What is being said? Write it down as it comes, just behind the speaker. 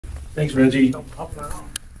Thanks, Reggie.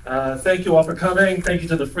 Thank you all for coming. Thank you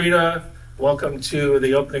to the Frida. Welcome to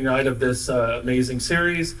the opening night of this amazing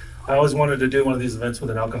series. I always wanted to do one of these events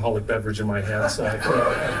with an alcoholic beverage in my hand, so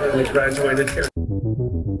I really graduated here.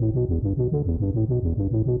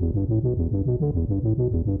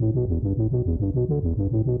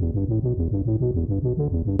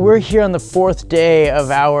 We're here on the fourth day of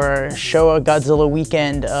our Showa Godzilla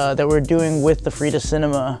weekend that we're doing with the Frida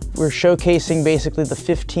Cinema. We're showcasing basically the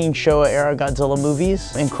 15 Showa Era Godzilla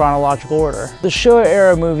movies in chronological order. The Showa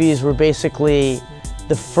Era movies were basically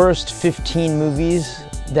the first 15 movies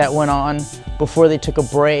that went on before they took a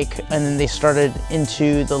break, and then they started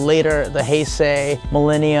into the Heisei,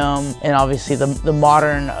 Millennium, and obviously the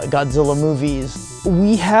modern Godzilla movies.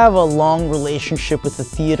 We have a long relationship with the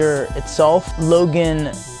theater itself.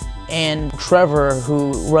 Logan and Trevor,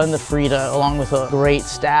 who run the Frida, along with a great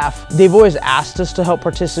staff, they've always asked us to help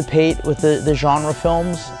participate with the genre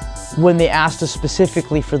films. When they asked us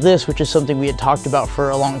specifically for this, which is something we had talked about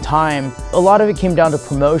for a long time, a lot of it came down to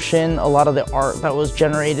promotion, a lot of the art that was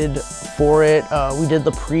generated for it. We did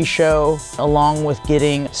the pre-show along with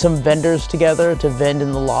getting some vendors together to vend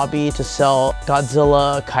in the lobby to sell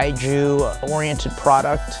Godzilla, Kaiju oriented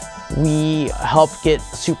product. We helped get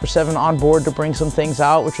Super 7 on board to bring some things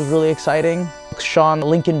out, which was really exciting. Sean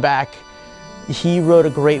Lincolnback, he wrote a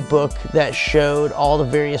great book that showed all the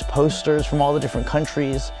various posters from all the different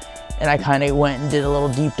countries, and I kind of went and did a little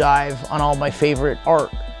deep dive on all my favorite art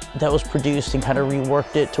that was produced and kind of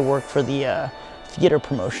reworked it to work for the theater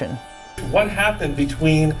promotion. What happened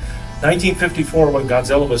between 1954, when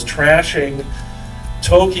Godzilla was trashing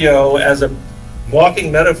Tokyo as a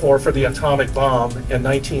walking metaphor for the atomic bomb, in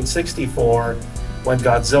 1964, when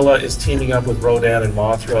Godzilla is teaming up with Rodan and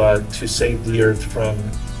Mothra to save the Earth from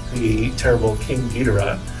the terrible King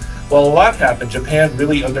Ghidorah? Well, a lot happened. Japan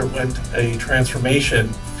really underwent a transformation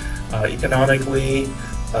economically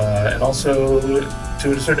and also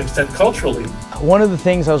to a certain extent culturally. One of the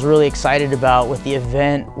things I was really excited about with the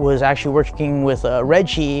event was actually working with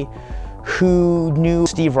Reggie, who knew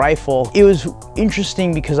Steve Ryfle. It was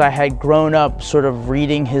interesting because I had grown up sort of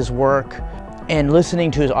reading his work and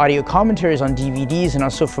listening to his audio commentaries on DVDs, and I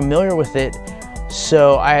was so familiar with it.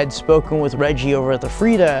 So I had spoken with Reggie over at the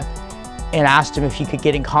Frida and asked him if he could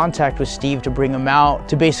get in contact with Steve to bring him out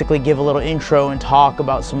to basically give a little intro and talk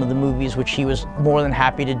about some of the movies, which he was more than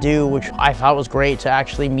happy to do, which I thought was great to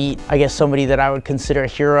actually meet, I guess, somebody that I would consider a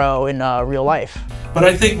hero in real life. But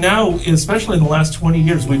I think now, especially in the last 20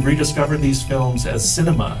 years, we've rediscovered these films as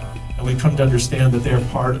cinema, and we've come to understand that they are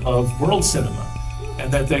part of world cinema, and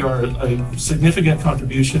that they are a significant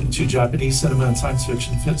contribution to Japanese cinema and science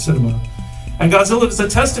fiction cinema. And Godzilla is a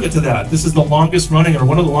testament to that. This is the longest running, or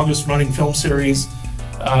one of the longest running film series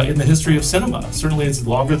in the history of cinema. Certainly it's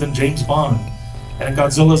longer than James Bond. And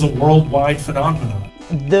Godzilla is a worldwide phenomenon.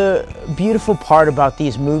 The beautiful part about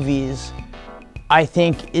these movies, I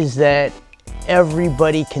think, is that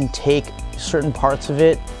everybody can take certain parts of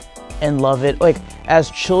it and love it. Like,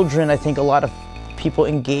 as children, I think a lot of people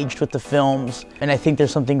engaged with the films, and I think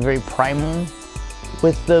there's something very primal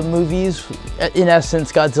with the movies. In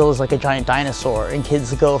essence, Godzilla is like a giant dinosaur, and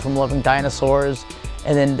kids go from loving dinosaurs,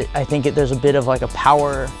 and then I think there's a bit of like a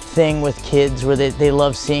power thing with kids where they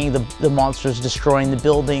love seeing the monsters destroying the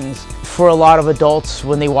buildings. For a lot of adults,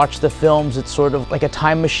 when they watch the films, it's sort of like a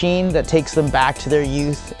time machine that takes them back to their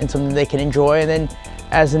youth and something they can enjoy. And then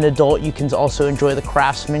as an adult, you can also enjoy the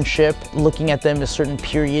craftsmanship, looking at them as certain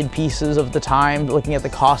period pieces of the time, looking at the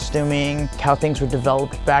costuming, how things were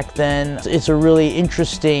developed back then. It's a really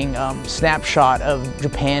interesting snapshot of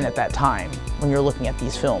Japan at that time when you're looking at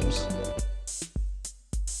these films.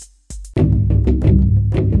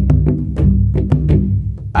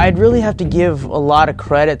 I'd really have to give a lot of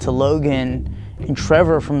credit to Logan and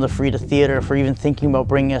Trevor from the Frida Theater for even thinking about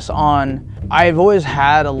bringing us on. I've always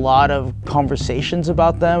had a lot of conversations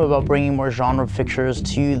about them, about bringing more genre pictures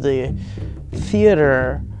to the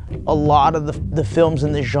theater. A lot of the films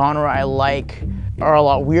in the genre I like are a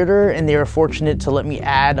lot weirder, and they were fortunate to let me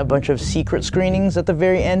add a bunch of secret screenings at the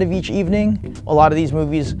very end of each evening. A lot of these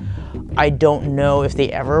movies, I don't know if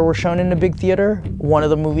they ever were shown in a big theater. One of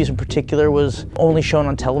the movies in particular was only shown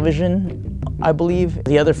on television, I believe.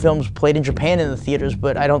 The other films played in Japan in the theaters,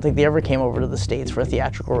 but I don't think they ever came over to the States for a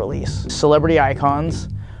theatrical release. Celebrity Icons,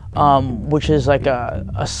 which is like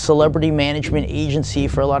a celebrity management agency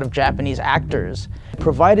for a lot of Japanese actors,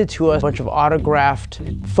 provided to us a bunch of autographed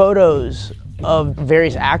photos of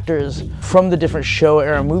various actors from the different Showa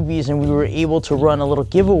Era movies, and we were able to run a little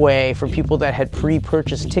giveaway for people that had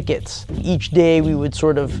pre-purchased tickets. Each day we would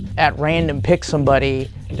sort of at random pick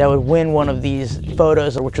somebody that would win one of these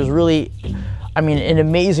photos, which was really I mean, an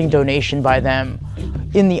amazing donation by them.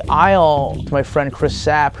 In the aisle, my friend Chris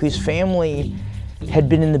Sapp, whose family had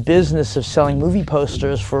been in the business of selling movie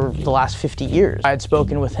posters for the last 50 years. I had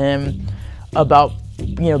spoken with him about,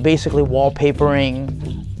 basically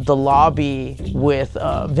wallpapering the lobby with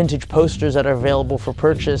vintage posters that are available for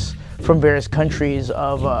purchase from various countries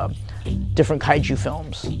of different kaiju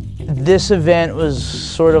films. This event was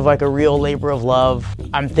sort of like a real labor of love.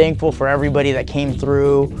 I'm thankful for everybody that came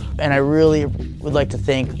through, and I really would like to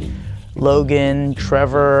thank Logan,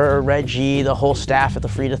 Trevor, Reggie, the whole staff at the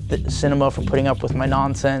Frida Cinema for putting up with my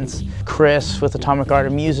nonsense, Chris with Atomic Art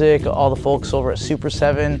of Music, all the folks over at Super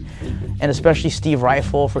 7, and especially Steve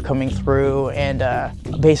Ryfle for coming through and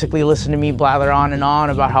basically listening to me blather on and on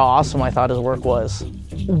about how awesome I thought his work was.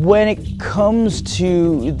 When it comes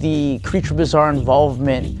to the Creature Bazaar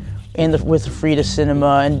involvement with the Frida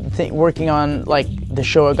Cinema and working on like the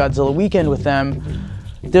Showa Godzilla weekend with them,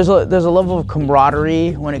 there's a level of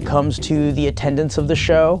camaraderie when it comes to the attendance of the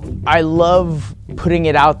show. I love putting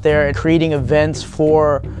it out there and creating events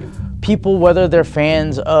for people, whether they're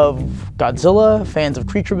fans of Godzilla, fans of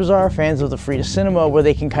Creature Bazaar, fans of the Frida Cinema, where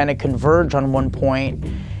they can kind of converge on one point,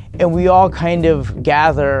 and we all kind of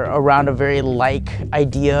gather around a very like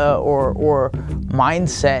idea or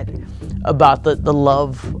mindset about the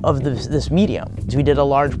love of this medium. We did a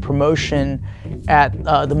large promotion at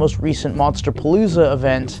the most recent Monsterpalooza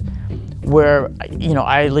event where,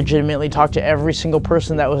 I legitimately talked to every single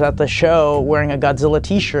person that was at the show wearing a Godzilla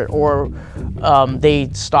t-shirt, or they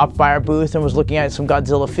stopped by our booth and was looking at some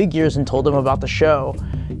Godzilla figures and told them about the show.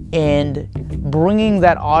 And bringing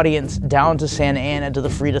that audience down to Santa Ana to the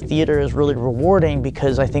Frida Theater is really rewarding,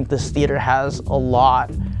 because I think this theater has a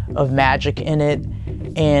lot of magic in it,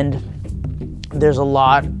 and there's a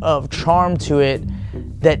lot of charm to it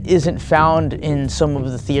that isn't found in some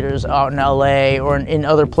of the theaters out in LA or in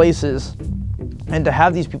other places. And to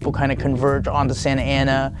have these people kind of converge onto Santa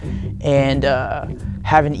Ana and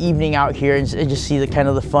have an evening out here and just see the kind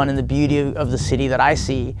of the fun and the beauty of the city that I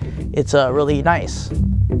see, it's really nice.